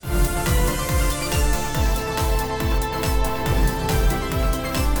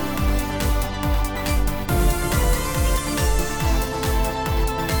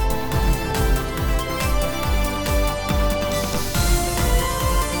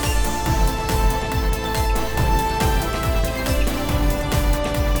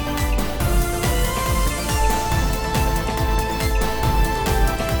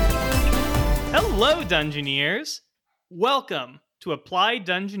Dungeoneers. Welcome to Applied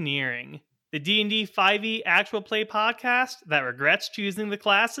Dungeoneering, the D&D 5e actual play podcast that regrets choosing the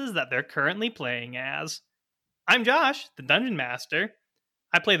classes that they're currently playing as. I'm Josh, the Dungeon Master.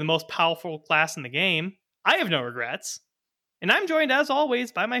 I play the most powerful class in the game. I have no regrets. And I'm joined, as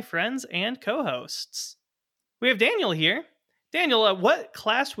always, by my friends and co-hosts. We have Daniel here. Daniel, what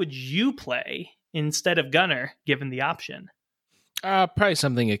class would you play instead of Gunner, given the option? Probably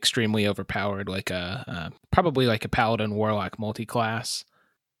something extremely overpowered, like probably like a Paladin Warlock multi-class.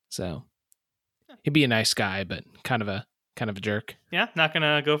 So he'd be a nice guy, but kind of a jerk. Yeah, not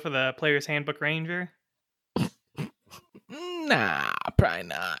gonna go for the Player's Handbook Ranger? Nah, probably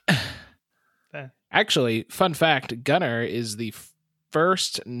not. Actually, fun fact, Gunner is the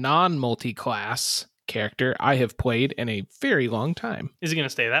first non-multi-class character I have played in a very long time. Is it gonna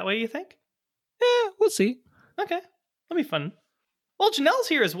stay that way, you think? Yeah, we'll see. Okay, that'll be fun. Well, Janelle's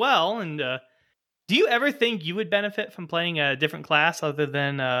here as well, and do you ever think you would benefit from playing a different class other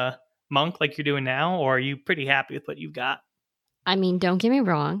than Monk like you're doing now, or are you pretty happy with what you've got? I mean, don't get me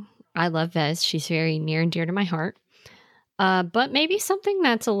wrong. I love Vez. She's very near and dear to my heart. But maybe something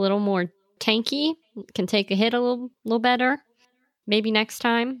that's a little more tanky, can take a hit a little better. Maybe next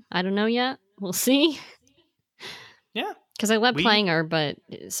time. I don't know yet. We'll see. Yeah. Because I love playing her, but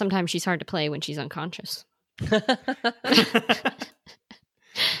sometimes she's hard to play when she's unconscious.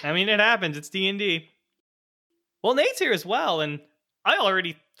 I mean, it happens. It's D&D. Well, Nate's here as well, and I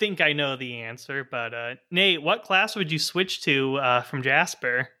already think I know the answer, but Nate, what class would you switch to from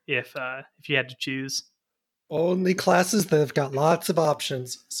Jasper if you had to choose? Only classes that have got lots of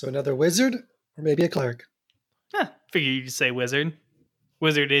options. So another wizard or maybe a cleric. Figure you'd say wizard.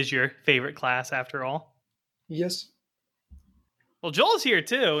 Wizard is your favorite class after all. Yes. Well, Joel's here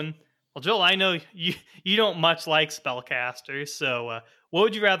too, and well, Joel, I know you don't much like spellcasters, so what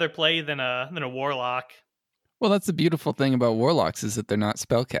would you rather play than a warlock? Well, that's the beautiful thing about warlocks is that they're not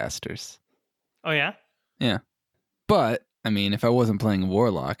spellcasters. Oh yeah? Yeah. But I mean, if I wasn't playing a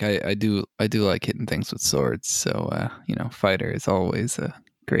warlock, I do like hitting things with swords, so fighter is always a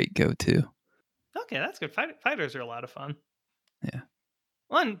great go-to. Okay, that's good. Fighters are a lot of fun. Yeah.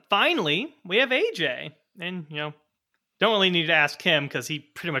 Well, and finally, we have AJ. And, don't really need to ask him because he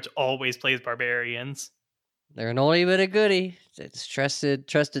pretty much always plays barbarians. They're an oldie but a goodie. It's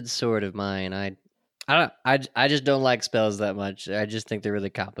trusted sword of mine. I just don't like spells that much. I just think they're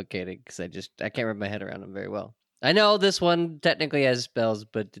really complicated because I can't wrap my head around them very well. I know this one technically has spells,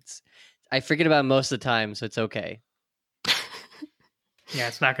 but I forget about it most of the time, so it's okay. Yeah,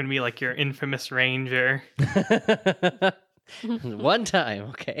 it's not going to be like your infamous ranger. One time,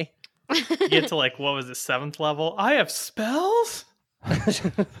 okay. You get to what was it, 7th level? I have spells?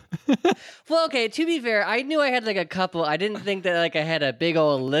 Well, okay, to be fair, I knew I had a couple. I didn't think that I had a big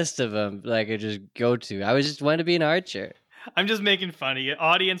old list of them I could just go to. I was just wanting to be an archer. I'm just making fun of you.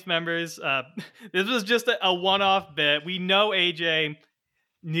 Audience members, this was just a one-off bit. We know AJ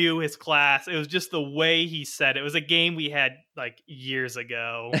knew his class. It was just the way he said it. It was a game we had years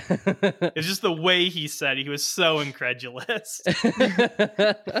ago. It was just the way he said it. He was so incredulous.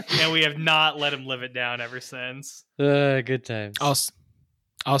 And we have not let him live it down ever since. Good times.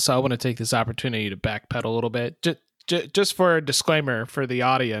 Also, I want to take this opportunity to backpedal a little bit. Just for a disclaimer for the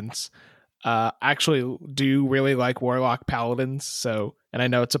audience, actually do really like Warlock Paladins. So, and I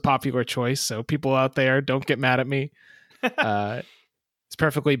know it's a popular choice, so people out there, don't get mad at me. It's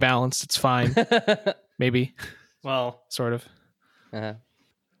perfectly balanced. It's fine. Maybe. Well, sort of. Uh-huh.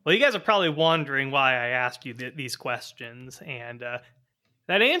 Well, you guys are probably wondering why I asked you these questions. And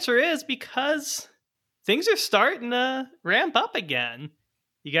that answer is because things are starting to ramp up again.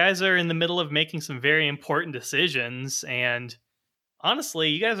 You guys are in the middle of making some very important decisions. And honestly,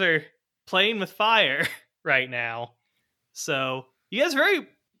 you guys are playing with fire right now. So you guys very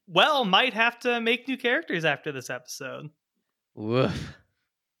well might have to make new characters after this episode. Woof.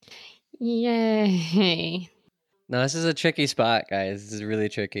 Yay. No, this is a tricky spot, guys. This is really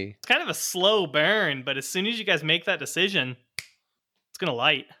tricky. It's kind of a slow burn, but as soon as you guys make that decision, it's going to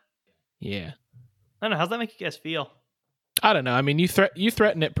light. Yeah. I don't know. How's that make you guys feel? I don't know. I mean, you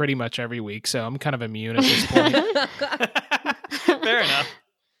threaten it pretty much every week, so I'm kind of immune at this point. Fair enough.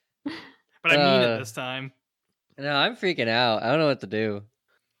 But I mean it this time. No, I'm freaking out. I don't know what to do.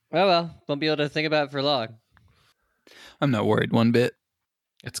 Oh well, won't be able to think about it for long. I'm not worried one bit.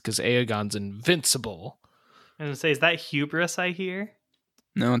 It's because Aegon's invincible. I was going to say, is that hubris I hear?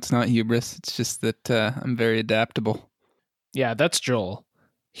 No, it's not hubris. It's just that I'm very adaptable. Yeah, that's Joel.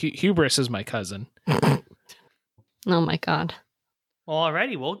 Hubris is my cousin. Oh my god. Well,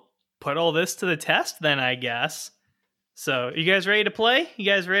 alrighty, we'll put all this to the test then, I guess. So, you guys ready to play? You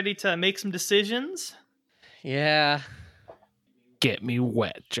guys ready to make some decisions? Yeah. Get me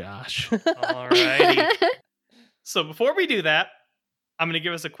wet, Josh. Alrighty. So before we do that, I'm going to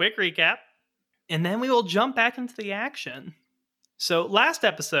give us a quick recap, and then we will jump back into the action. So last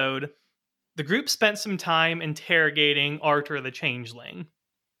episode, the group spent some time interrogating Arthur the Changeling.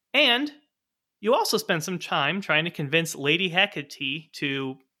 And you also spent some time trying to convince Lady Hecate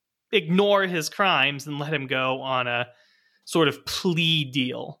to ignore his crimes and let him go on a sort of plea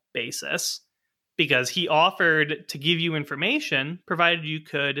deal basis, because he offered to give you information provided you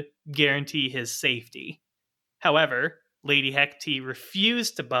could guarantee his safety. However, Lady Hecate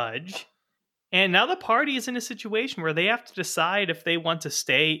refused to budge, and now the party is in a situation where they have to decide if they want to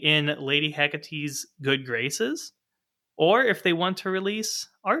stay in Lady Hecate's good graces or if they want to release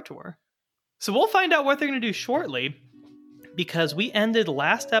Arthur. So we'll find out what they're going to do shortly, because we ended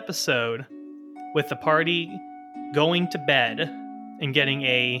last episode with the party going to bed and getting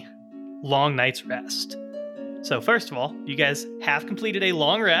a long night's rest. So first of all, you guys have completed a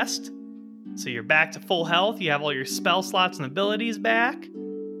long rest. So you're back to full health. You have all your spell slots and abilities back.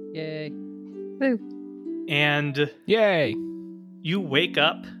 Yay. Woo. And Yay! you wake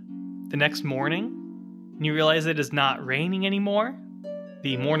up the next morning and you realize it is not raining anymore.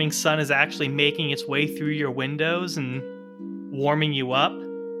 The morning sun is actually making its way through your windows and warming you up.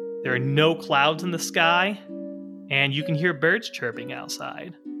 There are no clouds in the sky, and you can hear birds chirping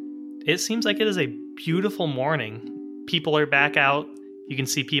outside. It seems like it is a beautiful morning. People are back out. You can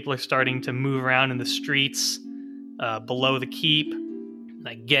see people are starting to move around in the streets below the keep,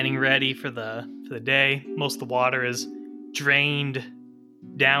 like getting ready for the day. Most of the water is drained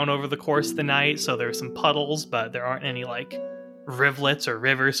down over the course of the night, so there are some puddles, but there aren't any like rivulets or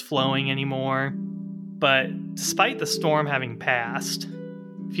rivers flowing anymore. But despite the storm having passed,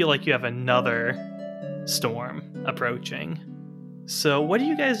 I feel like you have another storm approaching. So what do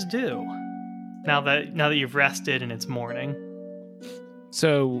you guys do now that you've rested and it's morning?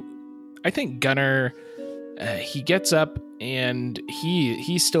 So I think Gunnar, he gets up and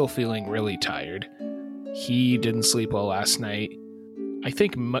he's still feeling really tired. He didn't sleep well last night. I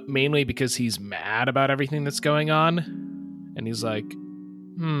think mainly because he's mad about everything that's going on. And he's like,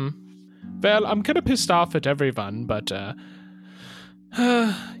 well, I'm kind of pissed off at everyone, but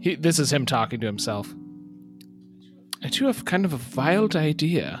this is him talking to himself. I do have kind of a wild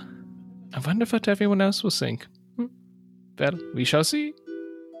idea. I wonder what everyone else will think. Well, we shall see.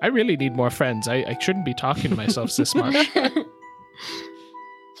 I really need more friends. I shouldn't be talking to myself this much. So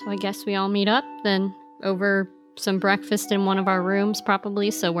I guess we all meet up then over some breakfast in one of our rooms, probably,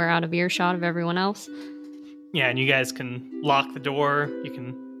 so we're out of earshot of everyone else. Yeah, and you guys can lock the door. You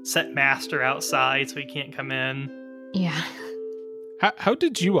can set Master outside so he can't come in. Yeah. How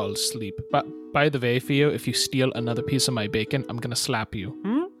did you all sleep? But by the way, Theo, if you steal another piece of my bacon, I'm gonna slap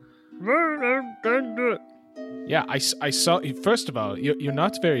you. Yeah, I saw. First of all, you're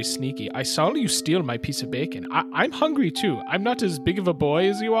not very sneaky. I saw you steal my piece of bacon. I'm hungry too. I'm not as big of a boy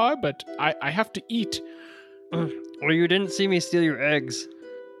as you are, but I have to eat. Well, you didn't see me steal your eggs.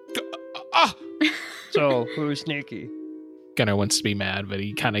 So, who's sneaky? Gunnar wants to be mad, but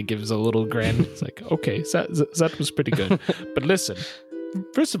he kind of gives a little grin. It's like, okay, that was pretty good. But listen,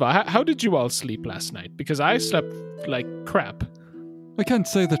 first of all, how did you all sleep last night? Because I slept like crap. I can't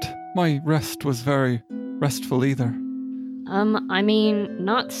say that my rest was very restful either. I mean,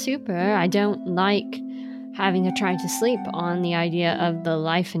 not super. I don't like having to try to sleep on the idea of the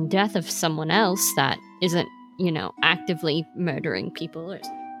life and death of someone else that isn't, actively murdering people or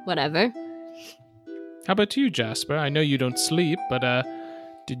whatever. How about you, Jasper? I know you don't sleep, but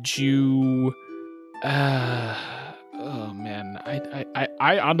did you? Oh man,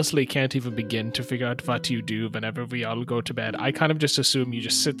 I honestly can't even begin to figure out what you do whenever we all go to bed. I kind of just assume you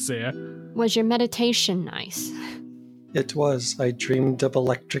just sit there. Was your meditation nice? It was. I dreamed of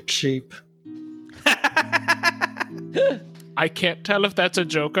electric sheep. I can't tell if that's a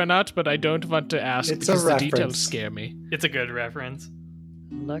joke or not, but I don't want to ask It's because a the details reference. scare me. It's a good reference.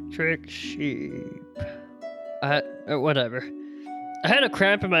 Electric sheep. Whatever. I had a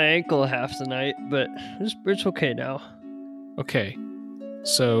cramp in my ankle half the night, but it's okay now. Okay,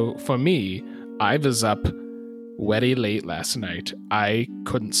 so for me, I was up very late last night. I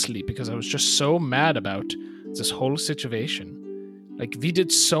couldn't sleep because I was just so mad about this whole situation. Like, we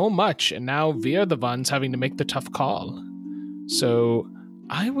did so much, and now we're the ones having to make the tough call. So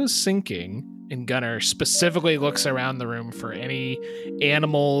I was thinking, and Gunnar specifically looks around the room for any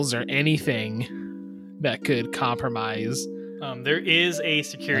animals or anything that could compromise. There is a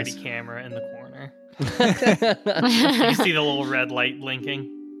security Yes. camera in the corner. You can see the little red light blinking.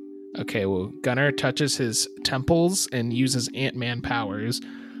 Okay, well, Gunnar touches his temples and uses Ant-Man powers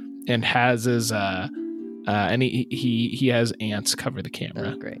and has his And he has ants cover the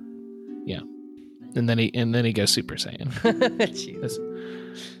camera. Oh, great. And then he goes Super Saiyan. Jeez.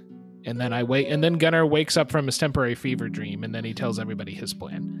 And then Gunnar wakes up from his temporary fever dream, and then he tells everybody his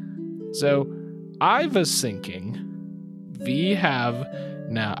plan. So I was thinking,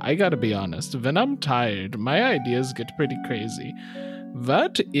 now I gotta be honest, when I'm tired, my ideas get pretty crazy.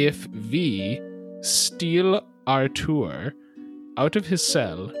 What if we steal Artur out of his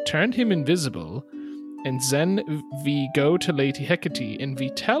cell, turn him invisible, and then we go to Lady Hecate and we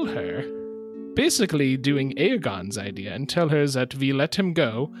tell her, basically doing Aegon's idea, and tell her that we let him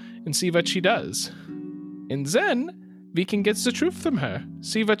go and see what she does. And then we can get the truth from her,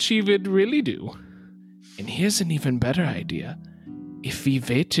 see what she would really do. And here's an even better idea. If we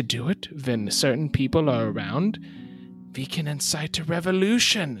wait to do it when certain people are around, we can incite a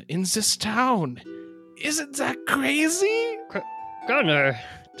revolution in this town. Isn't that crazy? Gunnar.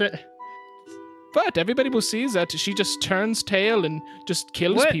 But everybody will see that she just turns tail and just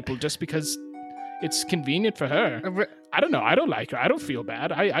kills people just because it's convenient for her. I don't know. I don't like her. I don't feel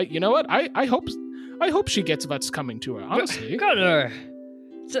bad. You know what? I hope she gets what's coming to her. Honestly, Gunnar,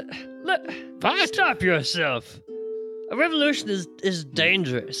 What? stop yourself. A revolution is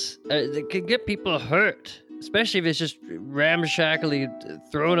dangerous. It can get people hurt, especially if it's just ramshackly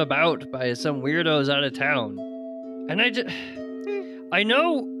thrown about by some weirdos out of town. And I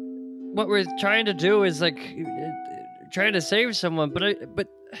know what we're trying to do is like trying to save someone, but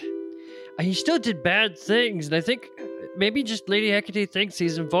he still did bad things, and I think maybe just Lady Hecate thinks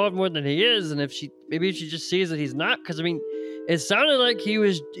he's involved more than he is, and if she just sees that he's not, because I mean, it sounded like he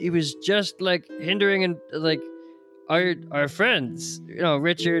was just like hindering and like our friends, you know,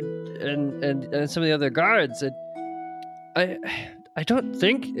 Richard and some of the other guards. And I don't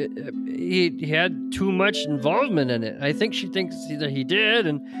think he had too much involvement in it. I think she thinks that he did,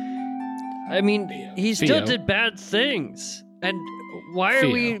 and I mean, he still Theo. did bad things. And why are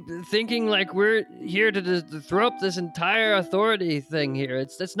we thinking like we're here to throw up this entire authority thing here?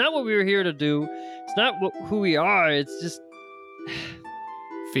 That's not what we were here to do. It's not who we are. It's just...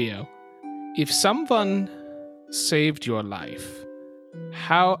 Theo, if someone saved your life,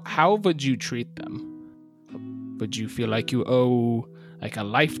 how would you treat them? Would you feel like you owe like a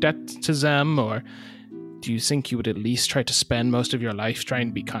life debt to them, or do you think you would at least try to spend most of your life trying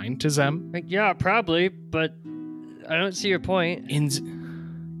to be kind to them? Yeah, probably, but I don't see your point.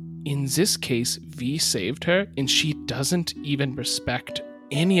 In this case, we saved her, and she doesn't even respect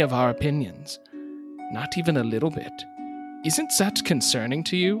any of our opinions. Not even a little bit. Isn't that concerning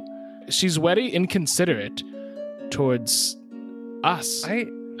to you? She's very inconsiderate towards us.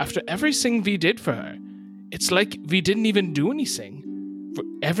 After everything we did for her, it's like we didn't even do anything.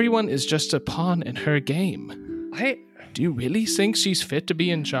 Everyone is just a pawn in her game. Do you really think she's fit to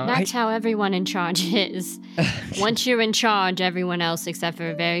be in charge? That's how everyone in charge is. Once you're in charge, everyone else, except for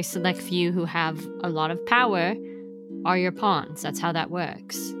a very select few who have a lot of power, are your pawns. That's how that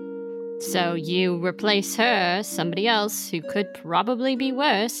works. So you replace her, somebody else who could probably be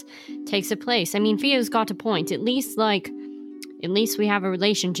worse takes her place. I mean, Theo's got a point. At least we have a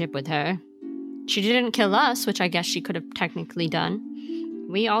relationship with her. She didn't kill us, which I guess she could have technically done.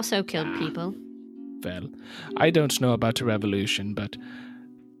 We also killed people. Well, I don't know about a revolution, but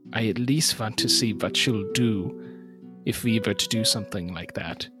I at least want to see what she'll do if we were to do something like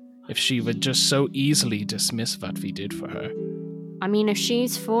that. If she would just so easily dismiss what we did for her. I mean, if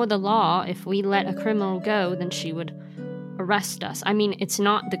she's for the law, if we let a criminal go, then she would arrest us. I mean, it's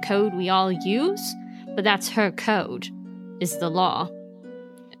not the code we all use, but that's her code, is the law,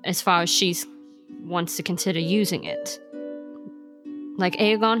 as far as she wants to consider using it. Like,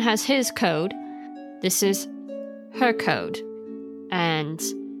 Aegon has his code. This is her code. And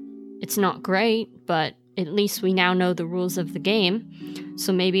it's not great, but at least we now know the rules of the game.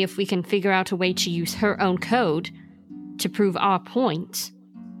 So maybe if we can figure out a way to use her own code to prove our point,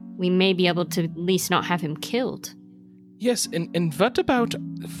 we may be able to at least not have him killed. Yes, and what about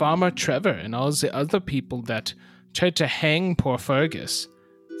Farmer Trevor and all the other people that tried to hang poor Fergus?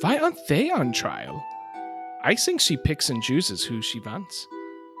 Why aren't they on trial? I think she picks and chooses who she wants.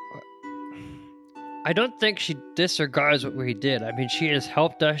 I don't think she disregards what we did. I mean, she has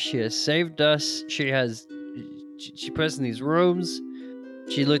helped us. She has saved us. She put us in these rooms.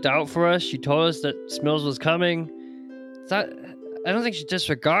 She looked out for us. She told us that Smills was coming. I don't think she's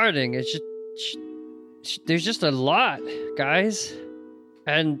disregarding. It's just there's just a lot, guys,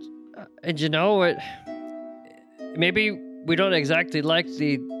 and you know what? Maybe we don't exactly like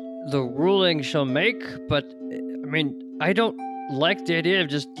the ruling she'll make, but I mean, I don't like the idea of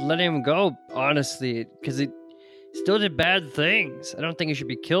just letting him go, honestly, because he still did bad things. I don't think he should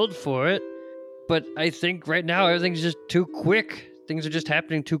be killed for it, but I think right now everything's just too quick. Things are just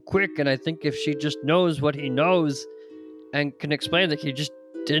happening too quick, and I think if she just knows what he knows and can explain that he just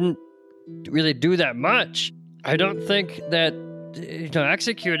didn't really do that much, I don't think that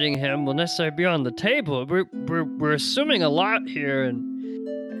executing him will necessarily be on the table. We're assuming a lot here, and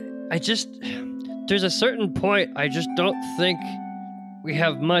there's a certain point I just don't think we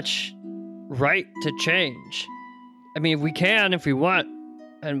have much right to change. I mean, we can if we want,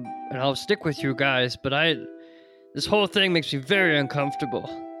 and I'll stick with you guys, but this whole thing makes me very uncomfortable.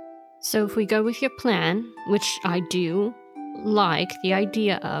 So if we go with your plan, which I do like the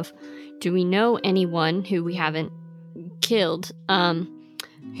idea of, do we know anyone who we haven't killed,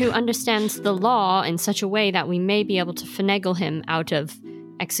 who understands the law in such a way that we may be able to finagle him out of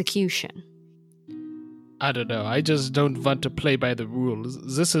execution? I don't know. I just don't want to play by the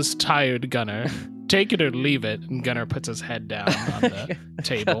rules. This is tired, Gunnar. Take it or leave it. And Gunnar puts his head down on the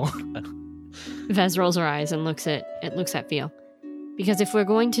table. Vez rolls her eyes and looks at Veal. Because if we're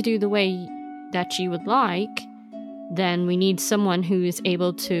going to do the way that you would like, then we need someone who is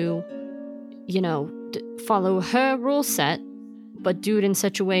able to, follow her rule set, but do it in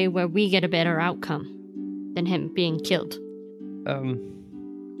such a way where we get a better outcome than him being killed.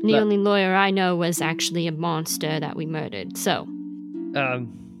 The only lawyer I know was actually a monster that we murdered, so.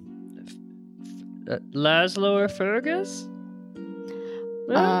 Laszlo or Fergus?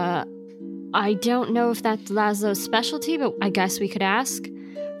 I don't know if that's Laszlo's specialty, but I guess we could ask.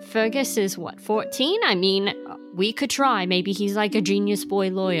 Fergus is 14? I mean, we could try. Maybe he's like a genius boy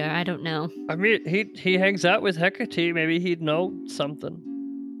lawyer. I don't know. I mean, he hangs out with Hecate. Maybe he'd know something.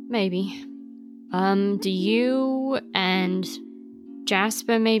 Maybe. Do you and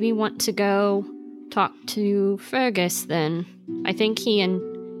Jasper maybe want to go talk to Fergus then? I think he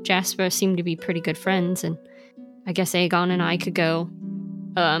and Jasper seem to be pretty good friends, and I guess Aegon and I could go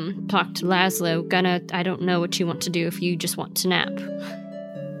talk to Laszlo. Gunnar, I don't know what you want to do if you just want to nap.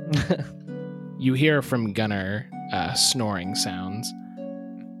 You hear from Gunnar snoring sounds.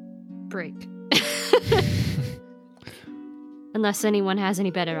 Break. Unless anyone has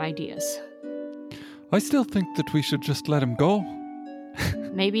any better ideas. I still think that we should just let him go.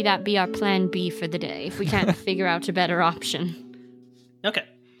 Maybe that be our plan B for the day, if we can't figure out a better option. Okay.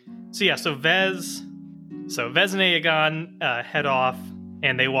 So Vez and Aegon head off,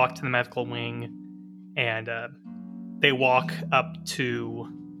 and they walk to the medical wing, and they walk up to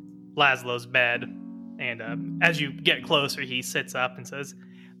Laszlo's bed, and as you get closer, he sits up and says,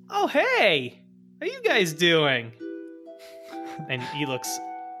 "Oh, hey! How you guys doing?" And he looks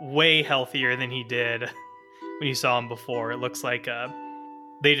way healthier than he did when you saw him before. It looks like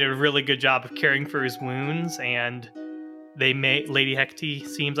they did a really good job of caring for his wounds, and Lady Hecate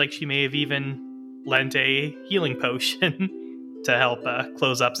seems like she may have even lent a healing potion to help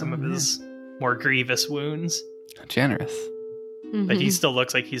close up some of his more grievous wounds. Generous. Mm-hmm. But he still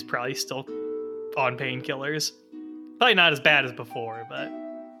looks like he's probably still on painkillers. Probably not as bad as before,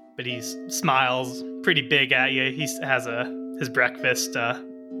 but he smiles pretty big at you. He has his breakfast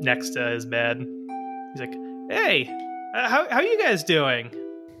next to his bed. He's like, "Hey, how are you guys doing?"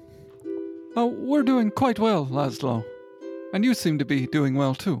 Oh, we're doing quite well, Laszlo. And you seem to be doing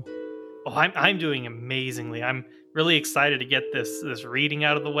well too. Oh, I'm doing amazingly. I'm really excited to get this reading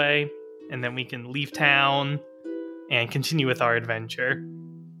out of the way, and then we can leave town and continue with our adventure.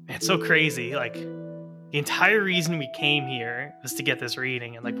 It's so crazy. Like, the entire reason we came here was to get this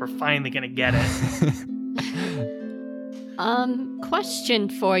reading, and we're finally gonna get it. Question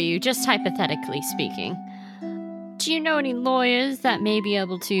for you, just hypothetically speaking. Do you know any lawyers that may be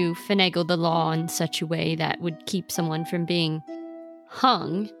able to finagle the law in such a way that would keep someone from being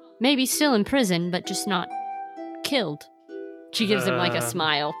hung? Maybe still in prison, but just not killed. She gives him a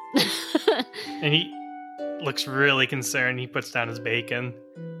smile. And he looks really concerned. He puts down his bacon.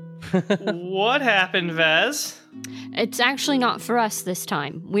 What happened, Vez? It's actually not for us this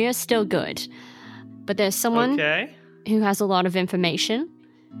time. We're still good. But there's someone who has a lot of information,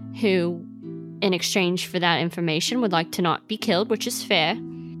 who, in exchange for that information, would like to not be killed, which is fair.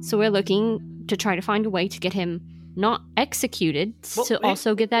 So we're looking to try to find a way to get him not executed,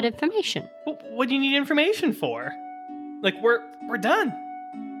 also get that information. What do you need information for? We're done.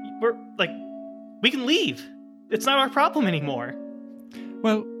 We can leave. It's not our problem anymore.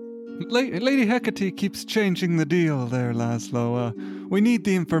 Well, Lady Hecate keeps changing the deal there, Laszlo. We need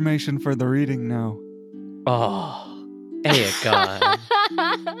the information for the reading now. Oh, Aegon.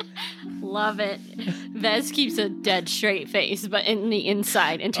 Love it. Vez keeps a dead straight face, but in the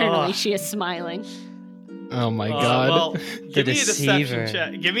inside, internally, she is smiling. Oh my god. Well, give me deceiver. a deception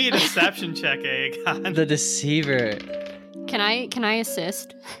check. Give me a deception check, Aegon. The deceiver. Can I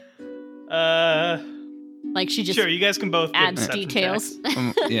assist? Like she just Sure, you guys can both give adds deception details.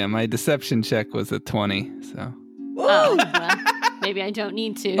 checks. Yeah, my deception check was a 20, so. Oh, well, maybe I don't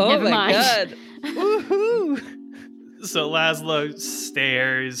need to. Oh Never my mind. god. Woohoo! So Laszlo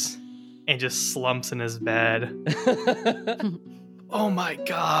stares and just slumps in his bed. Oh my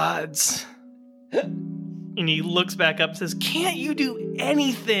gods. And he looks back up and says, can't you do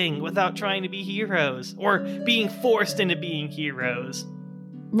anything without trying to be heroes? Or being forced into being heroes?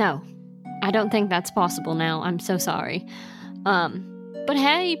 No, I don't think that's possible now. I'm so sorry. But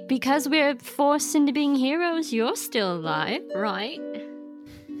hey, because we're forced into being heroes, you're still alive, right?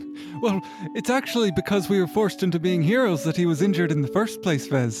 Well, it's actually because we were forced into being heroes that he was injured in the first place,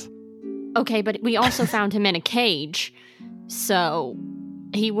 Vez. Okay, but we also found him in a cage, so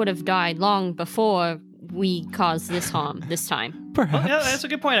he would have died long before we caused this harm this time. Perhaps. Well, yeah, that's a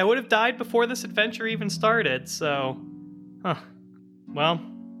good point. I would have died before this adventure even started, so... Huh. Well...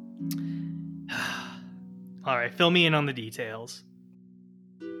 Alright, fill me in on the details.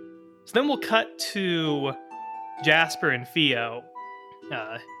 So then we'll cut to Jasper and Theo.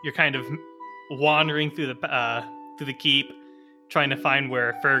 You're kind of wandering through the keep, trying to find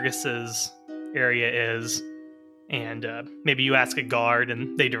where Fergus's area is, and maybe you ask a guard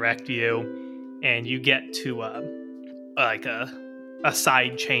and they direct you, and you get to a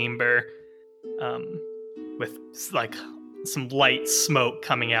side chamber with like some light smoke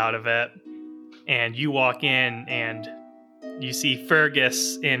coming out of it, and you walk in and you see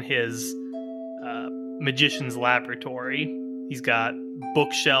Fergus in his magician's laboratory. He's got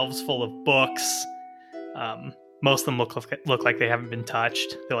bookshelves full of books. Most of them look like they haven't been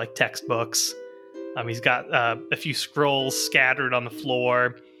touched. They're like textbooks. He's got a few scrolls scattered on the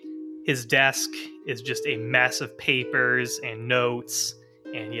floor. His desk is just a mess of papers and notes,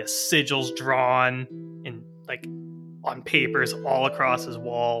 and he has sigils drawn in like on papers all across his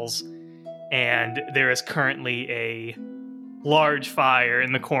walls. And there is currently a large fire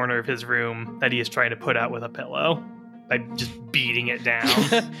in the corner of his room that he is trying to put out with a pillow by just beating it down.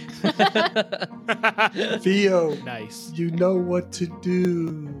 Theo, Nice. you know what to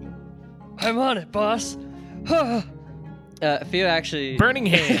do. I'm on it, boss. Theo actually... Burning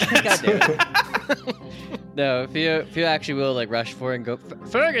hands. God damn it. No, Theo actually will like rush forward and go,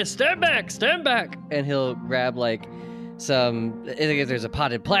 Fergus, stand back, and he'll grab like some, I think if there's a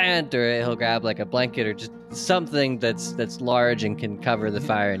potted plant, or he'll grab like a blanket or just something that's large and can cover the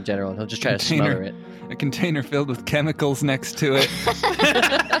fire in general, and he'll just try to smother it. A container filled with chemicals next to it.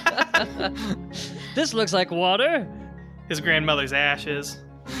 This looks like water. His grandmother's ashes.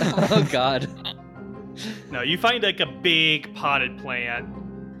 Oh God. No, you find like a big potted plant,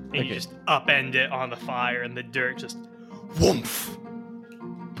 and you just upend it on the fire, and the dirt just whoomph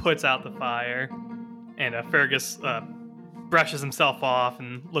puts out the fire. And Fergus brushes himself off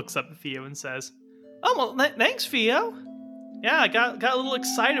and looks up at Theo and says, "Oh well, thanks, Theo. Yeah, I got a little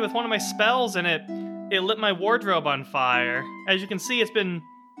excited with one of my spells, and it lit my wardrobe on fire. As you can see, it's been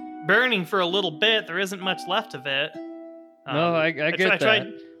burning for a little bit. There isn't much left of it." No, I get that.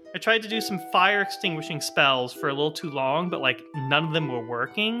 I tried to do some fire extinguishing spells for a little too long, but like none of them were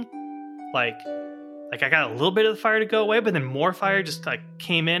working. Like I got a little bit of the fire to go away, but then more fire just like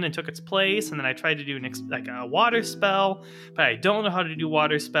came in and took its place. And then I tried to do a water spell, but I don't know how to do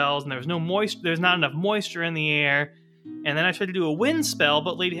water spells, and there was no moisture. There's not enough moisture in the air. And then I tried to do a wind spell,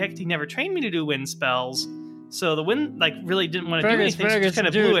 but Lady Hecate never trained me to do wind spells. So the wind like really didn't want to do anything. She just kind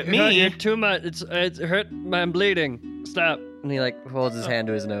of blew at me. You're too much. It's hurt. I'm bleeding. Stop. And he like holds his hand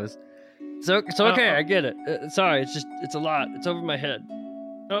to his nose. So it's okay. I get it. Sorry. It's a lot. It's over my head.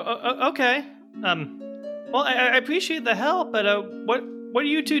 Okay. Well, I appreciate the help, but what are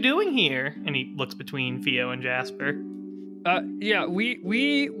you two doing here? And he looks between Theo and Jasper. Yeah,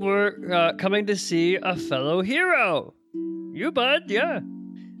 we were coming to see a fellow hero. You, bud, yeah.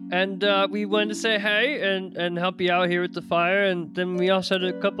 And we wanted to say hey and help you out here with the fire, and then we also had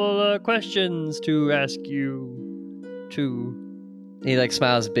a couple questions to ask you, too. He like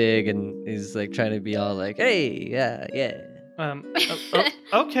smiles big and he's like trying to be all like, hey, yeah.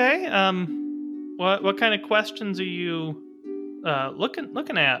 Okay. What kind of questions are you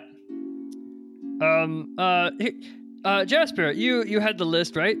looking at? Jasper, you had the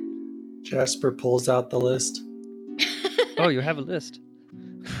list, right? Jasper pulls out the list. Oh, you have a list.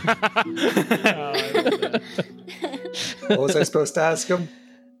 What was I supposed to ask him?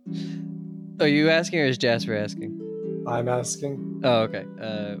 Are you asking or is Jasper asking? I'm asking. Oh, okay.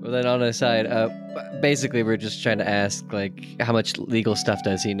 Well, then on the side, basically we're just trying to ask, like, how much legal stuff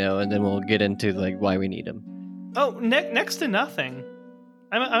does he know, and then we'll get into, like, why we need him. Oh, next to nothing.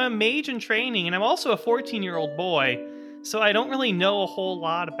 I'm a mage in training, and I'm also a 14-year-old boy, So I don't really know a whole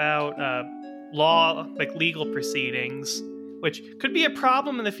lot about law, like legal proceedings, which could be a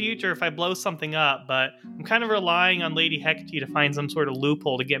problem in the future if I blow something up, but I'm kind of relying on Lady Hecate to find some sort of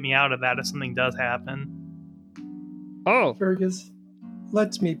loophole to get me out of that if something does happen. Oh, Fergus,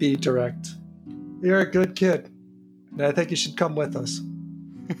 let me be direct. You're a good kid, and I think you should come with us.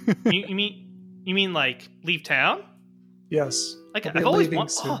 you mean like leave town? Yes. Like I'll be I've always leaving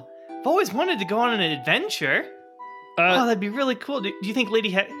soon. I've always wanted to go on an adventure. That'd be really cool. Do you think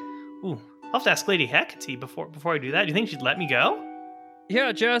Lady Ooh, I'll have to ask Lady Hecate before I do that. Do you think she'd let me go?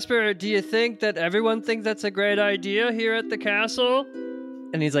 yeah, Jasper, do you think that everyone thinks that's a great idea here at the castle?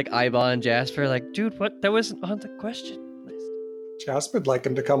 And he's like eyeballing Jasper, like, dude, what? That wasn't on the question list. Jasper'd like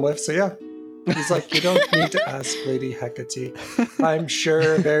him to come with, so yeah. He's like, you don't need to ask Lady Hecate. I'm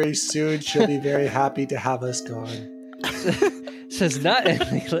sure very soon she'll be very happy to have us gone. Says not in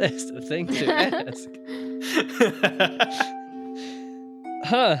the list of things to ask.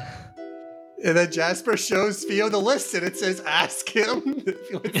 Huh. And then Jasper shows Theo the list, and it says, ask him if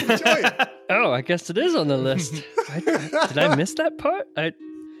he wants to join. Oh, I guess it is on the list. Did I miss that part?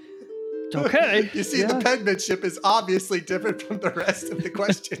 Okay. You see, the penmanship is obviously different from the rest of the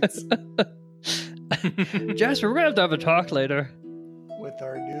questions. Jasper, we're going to have a talk later. With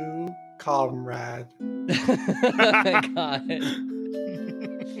our new comrade. Oh my God.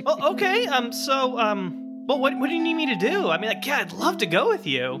 Oh, okay. Well, what do you need me to do? I mean, like, yeah, I'd love to go with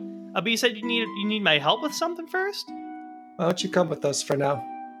you. But you said you need my help with something first? Why don't you come with us for now?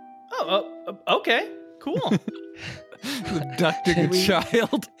 Oh, okay. Cool. Abducting a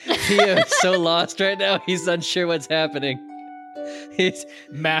child. Theo is so lost right now, he's unsure what's happening. He's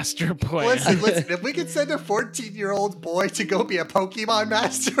Master plan. Listen, if we can send a 14-year-old boy to go be a Pokemon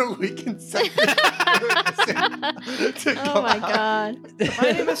master, we can send him to Oh my god.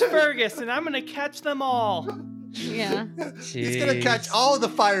 My name is Fergus, and I'm going to catch them all. Yeah. He's going to catch all the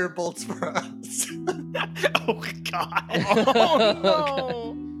fire bolts for us. Oh, God.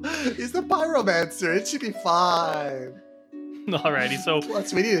 Oh, no. He's the pyromancer. It should be fine. Alrighty, so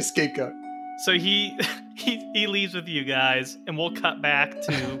Plus, we need a scapegoat. he leaves with you guys, and we'll cut back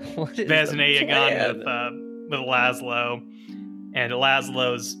to What is Vez and the Aegon plan? with Laszlo, and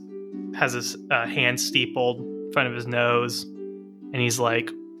Laszlo's has his hand steepled in front of his nose, and he's like,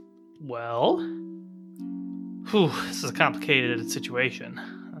 "Well, this is a complicated situation.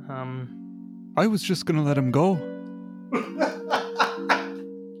 I was just gonna let him go.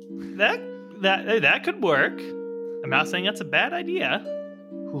 That could work. I'm not saying that's a bad idea.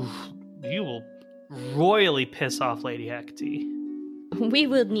 You will royally piss off Lady Hecate." We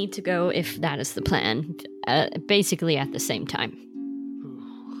will need to go if that is the plan. Basically at the same time.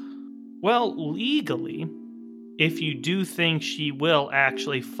 Well, legally, if you do think she will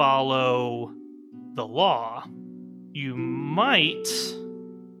actually follow the law, you might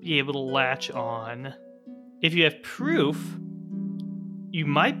be able to latch on. If you have proof, you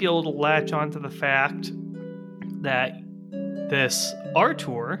might be able to latch on to the fact that this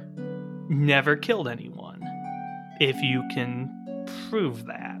Artur never killed anyone. If you can prove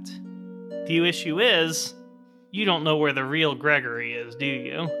that. The issue is, you don't know where the real Gregory is, do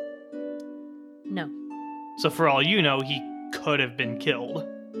you? No. So for all you know, he could have been killed.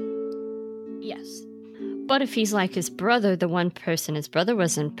 Yes. But if he's like his brother, the one person his brother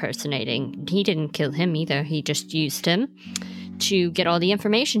was impersonating, he didn't kill him either. He just used him to get all the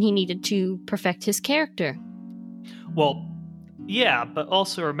information he needed to perfect his character. Well, yeah, but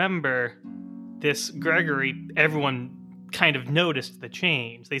also remember, this Gregory, everyone kind of noticed the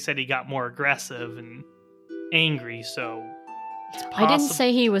change. They said he got more aggressive and angry, so it's possible. I didn't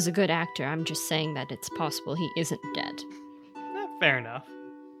say he was a good actor. I'm just saying that it's possible he isn't dead. Fair enough.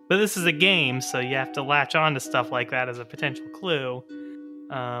 But this is a game, so you have to latch on to stuff like that as a potential clue.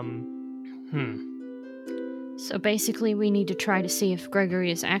 So basically, we need to try to see if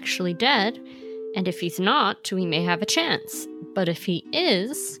Gregory is actually dead, and if he's not, we may have a chance. But if he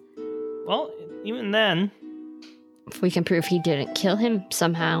is... Well, even then... If we can prove he didn't kill him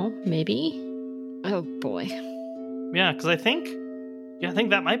somehow, maybe? Oh boy. Yeah, because I think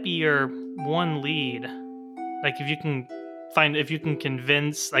that might be your one lead. Like, if you can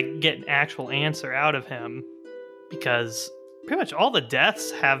convince, like, get an actual answer out of him, because pretty much all the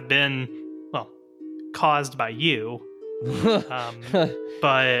deaths have been, well, caused by you,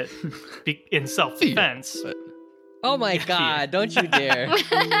 but in self-defense. Yeah, Oh my God, don't you dare.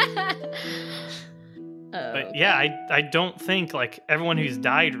 But yeah, I don't think, like, everyone who's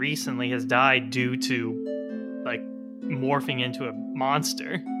died recently has died due to, like, morphing into a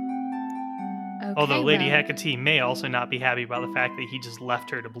monster. Okay, Although Lady well. Hecate may also not be happy about the fact that he just left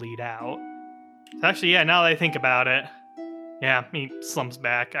her to bleed out. So actually, yeah, now that I think about it, Yeah, he slumps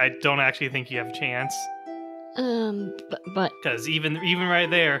back. I don't actually think you have a chance. But Because even right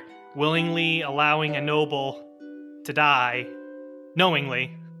there, willingly allowing a noble to die,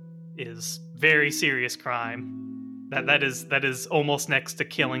 knowingly, is very serious crime. That is almost next to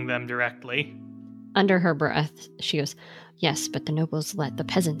killing them directly. under her breath, she goes, "Yes, but the nobles let the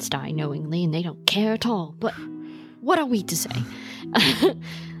peasants die knowingly, and they don't care at all. But what are we to say?"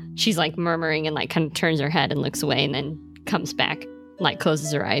 She's like murmuring and like kind of turns her head and looks away, and then comes back, like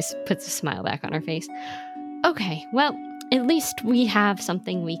closes her eyes, puts a smile back on her face. Okay, well, at least we have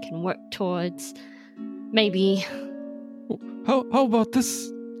something we can work towards. Maybe. How about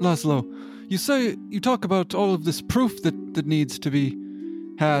this, Laszlo? You talk about all of this proof that needs to be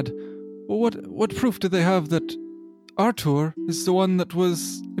had. Well, what proof do they have that Artur is the one that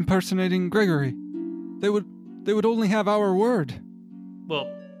was impersonating Gregory? They would only have our word. Well,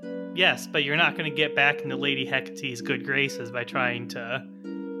 yes, but you're not going to get back into Lady Hecate's good graces by trying to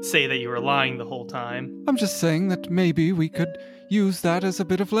say that you were lying the whole time. I'm just saying that maybe we could use that as a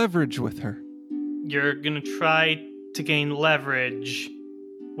bit of leverage with her. You're going to try to gain leverage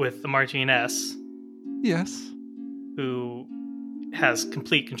with the Marchioness, Yes. who has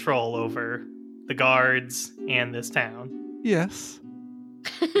complete control over the guards and this town. Yes.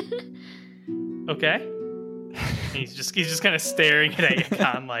 Okay. He's just kind of staring at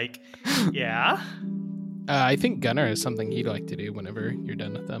Akon like, yeah. I think Gunnar has something he'd like to do whenever you're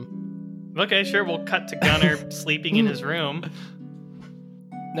done with them. Okay, sure. We'll cut to Gunnar sleeping in his room.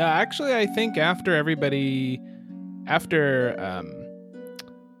 No, actually, I think after everyone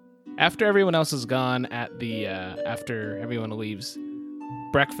else is gone after everyone leaves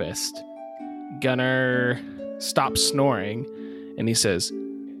breakfast, Gunnar stops snoring and he says,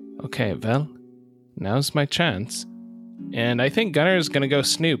 "Okay, well, now's my chance." And I think Gunnar is going to go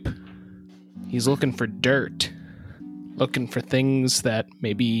snoop. He's looking for dirt, looking for things that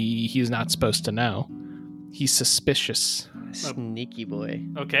maybe he's not supposed to know. He's suspicious. Sneaky boy.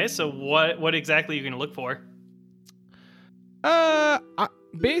 Okay, so what exactly are you going to look for?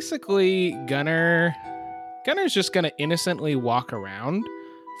 Basically, Gunnar's just going to innocently walk around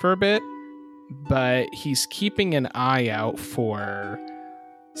for a bit, but he's keeping an eye out for,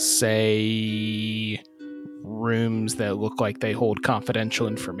 say, rooms that look like they hold confidential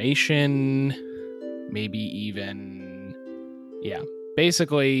information, maybe even, yeah.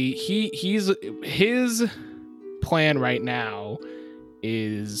 Basically, his plan right now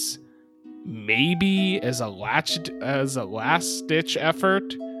is maybe as a last ditch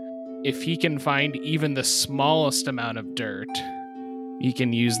effort, if he can find even the smallest amount of dirt, he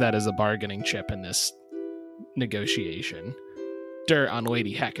can use that as a bargaining chip in this negotiation. Dirt on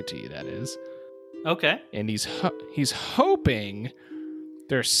Lady Hecate, that is. Okay. And he's hoping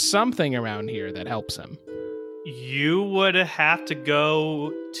there's something around here that helps him. You would have to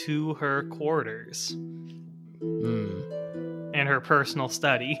go to her quarters and her personal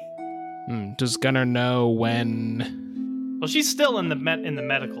study. Does Gunnar know when? Well, she's still in the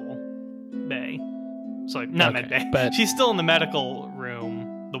medical bay. Sorry, not Okay, med bay. but- She's still in the medical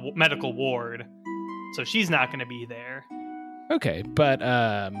room, the medical ward. So she's not going to be there. Okay, but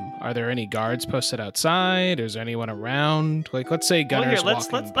are there any guards posted outside? Is there anyone around? Like, let's say Gunnar's Well,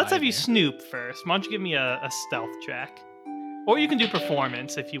 walking let's by have you there. snoop first. Why don't you give me a stealth check, or you can do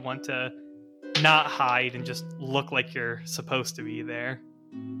performance if you want to not hide and just look like you're supposed to be there.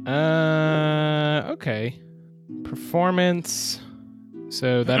 Okay. Performance.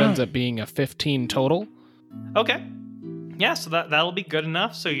 So that ends up being a 15 total. Okay. Yeah, so that'll be good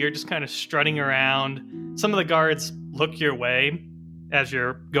enough. So you're just kind of strutting around. Some of the guards look your way as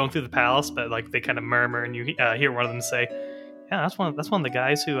you're going through the palace, but like they kind of murmur, and you hear one of them say, "Yeah, that's one of the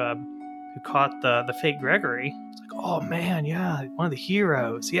guys who caught the fake Gregory." It's like, "Oh man, yeah, one of the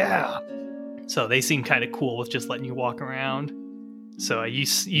heroes, yeah." So they seem kind of cool with just letting you walk around. So you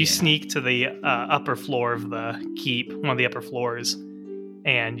sneak to the upper floor of the keep, one of the upper floors,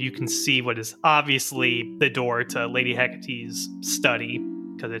 and you can see what is obviously the door to Lady Hecate's study,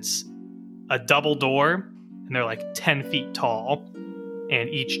 because it's a double door, and they're like 10 feet tall, and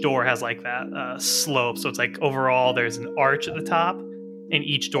each door has like that slope. So it's like overall there's an arch at the top, and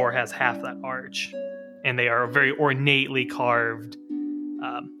each door has half that arch, and they are very ornately carved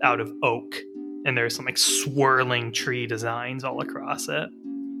out of oak, and there's some like swirling tree designs all across it,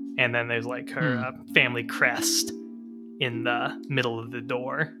 and then there's like her family crest in the middle of the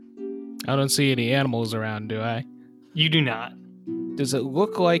door. I don't see any animals around, do I? You do not. Does it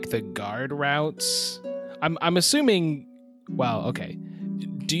look like the guard routes? I'm assuming. Well, okay.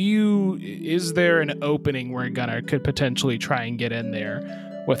 Is there an opening where Gunnar could potentially try and get in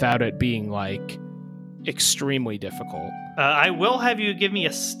there without it being like extremely difficult. I will have you give me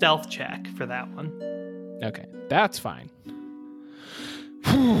a stealth check for that one. Okay, that's fine.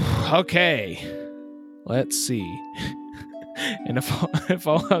 Okay, let's see. And if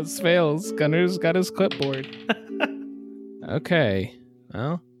all else fails, Gunner's got his clipboard. Okay,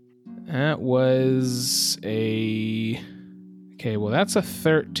 well, that was a... Okay, well, that's a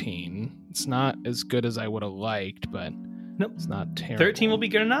 13. It's not as good as I would have liked, but Nope. It's not terrible. 13 will be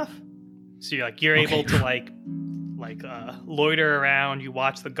good enough. So you're able to loiter around. You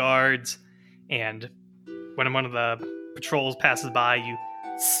watch the guards, and when one of the patrols passes by, you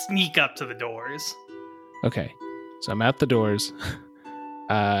sneak up to the doors. Okay, so I'm at the doors.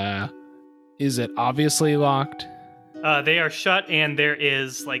 Is it obviously locked? They are shut, and there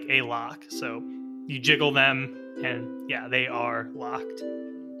is a lock. So you jiggle them, and yeah, they are locked.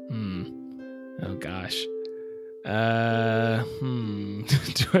 Oh gosh. Do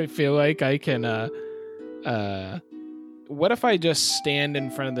I feel like I can what if I just stand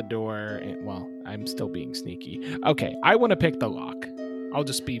in front of the door and, well, I'm still being sneaky. Okay, I want to pick the lock. I'll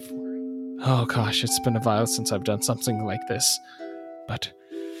just be Oh gosh, it's been a while since I've done something like this. But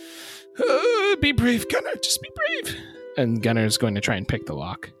be brave, Gunner, just be brave. And Gunner's going to try and pick the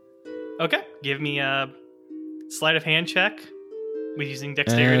lock. Okay, give me a sleight of hand check with using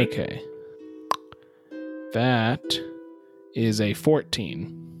dexterity. Okay. That is a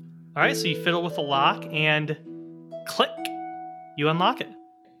 14. All right, so you fiddle with the lock and click. You unlock it.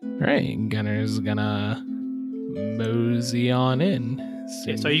 All right, Gunner's gonna mosey on in.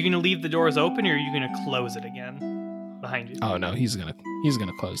 Okay, so are you going to leave the doors open, or are you going to close it again behind you? Oh no, he's gonna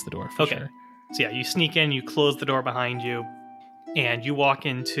close the door for sure. So yeah, you sneak in, you close the door behind you, and you walk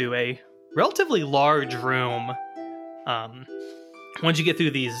into a relatively large room. Once you get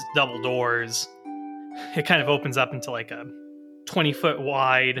through these double doors, it kind of opens up into a 20-foot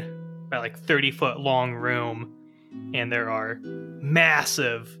wide by 30-foot long room, and there are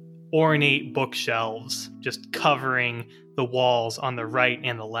massive ornate bookshelves just covering the walls on the right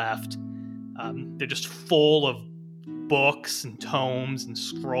and the left. They're just full of books and tomes and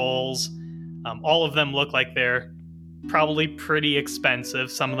scrolls. All of them look like they're probably pretty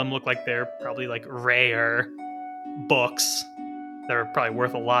expensive. Some of them look like they're probably rare books that are probably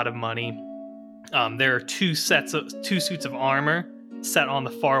worth a lot of money. There are two suits of armor set on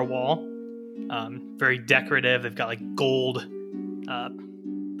the far wall. Very decorative. They've got gold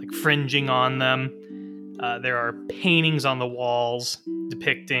fringing on them. There are paintings on the walls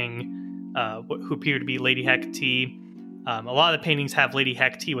depicting who appear to be Lady Hecate. A lot of the paintings have Lady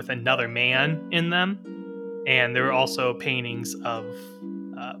Hecate with another man in them, and there are also paintings of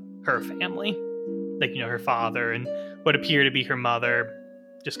her family, her father and what appear to be her mother,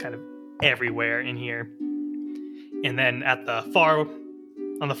 just kind of everywhere in here. And then on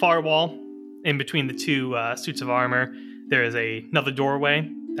the far wall, in between the two suits of armor, there is another doorway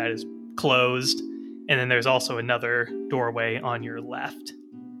that is closed, and then there's also another doorway on your left.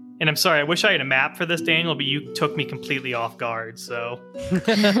 And I'm sorry, I wish I had a map for this, Daniel, but you took me completely off guard, so...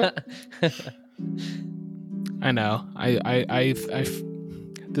 I know. I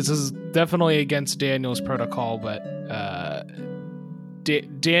this is definitely against Daniel's protocol, but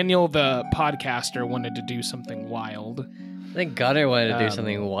Daniel, the podcaster, wanted to do something wild. I think Gunner wanted to do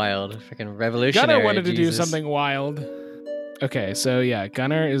something wild. Freaking revolutionary. Gunner wanted to do Jesus. something wild. Okay, so yeah,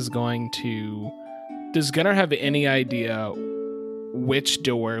 Gunner is going to... Does Gunner have any idea which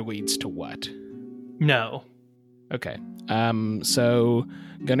door leads to what? No. Okay. So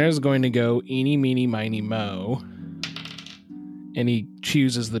Gunner's going to go eeny, meeny, miny, mo, and he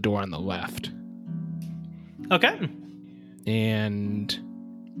chooses the door on the left. Okay. And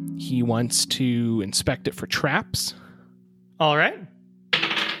he wants to inspect it for traps. All right.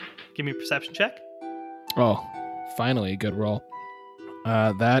 Give me a perception check. Oh, finally a good roll.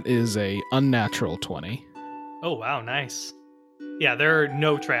 That is a unnatural 20. Oh, wow, nice. Yeah, there are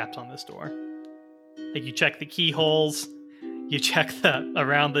no traps on this door. You check the keyholes, you check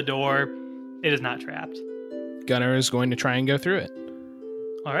around the door. It is not trapped. Gunner is going to try and go through it.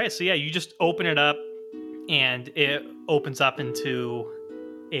 All right, so yeah, you just open it up, and it opens up into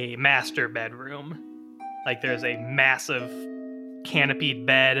a master bedroom. There's a massive canopied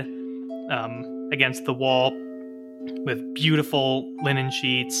bed against the wall with beautiful linen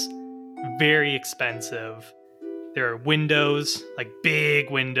sheets, very expensive. There are windows,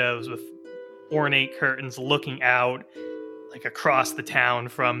 big windows with ornate curtains looking out, across the town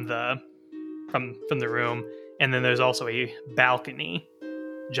from the room. And then there's also a balcony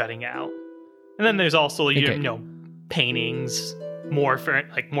jutting out. And then there's also paintings, more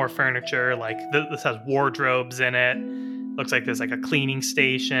furniture. This has wardrobes in it. Looks like there's a cleaning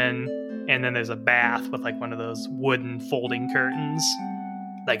station. And then there's a bath with like one of those wooden folding curtains.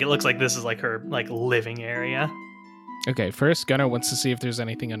 Like it looks like this is like her like living area. Okay, first Gunnar wants to see if there's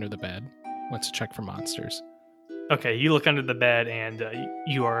anything under the bed. Wants to check for monsters. Okay, you look under the bed and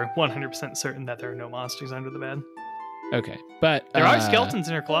you are 100% certain that there are no monsters under the bed. Okay, but There are skeletons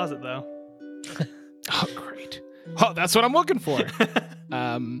in her closet though. Oh, great. Oh, that's what I'm looking for.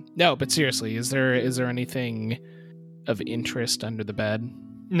 No, but seriously, is there anything of interest under the bed?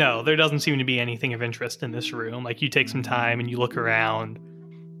 No, there doesn't seem to be anything of interest in this room. Like you take some time and you look around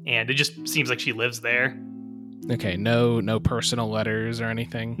and it just seems like she lives there. Okay, no personal letters or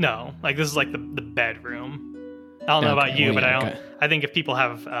anything? No, like this is like the bedroom. I don't know about you, well, but yeah, okay. I think if people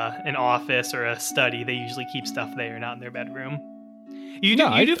have an office or a study, they usually keep stuff there, not in their bedroom. You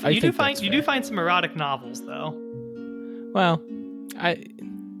do find some erotic novels though. Well, I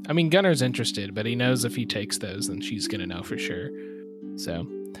mean Gunnar's interested, but he knows if he takes those, then she's gonna know for sure. So,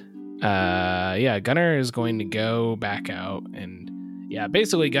 yeah, Gunnar is going to go back out, and yeah,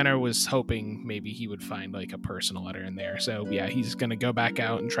 basically Gunnar was hoping maybe he would find like a personal letter in there. So yeah, he's gonna go back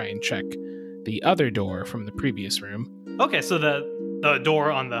out and try and check the other door from the previous room. Okay, so the door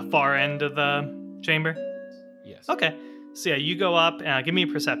on the far end of the chamber? Yes. Okay. So yeah, you go up and give me a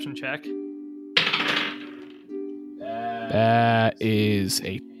perception check. That is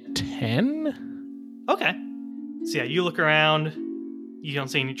a 10. Okay. So yeah, you look around, you don't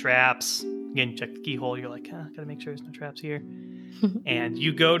see any traps. Again, you check the keyhole, you're like, gotta make sure there's no traps here. And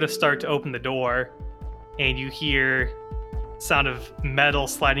you go to start to open the door, and you hear sound of metal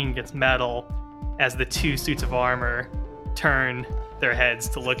sliding against metal as the two suits of armor turn their heads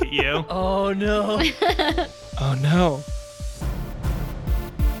to look at you. Oh no. Oh no.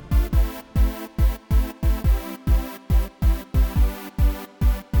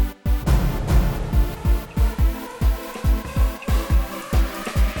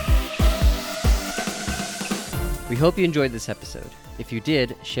 We hope you enjoyed this episode. If you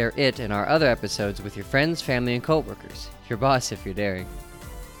did, share it and our other episodes with your friends, family, and coworkers. Your boss if you're daring.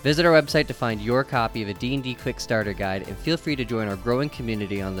 Visit our website to find your copy of a D&D Quick Starter Guide, and feel free to join our growing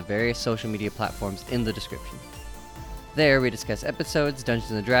community on the various social media platforms in the description. There, we discuss episodes,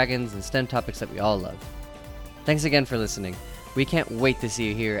 Dungeons & Dragons, and STEM topics that we all love. Thanks again for listening. We can't wait to see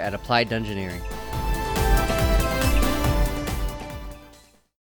you here at Applied Dungeoneering.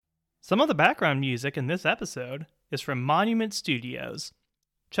 Some of the background music in this episode is from Monument Studios.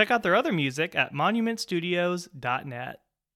 Check out their other music at monumentstudios.net.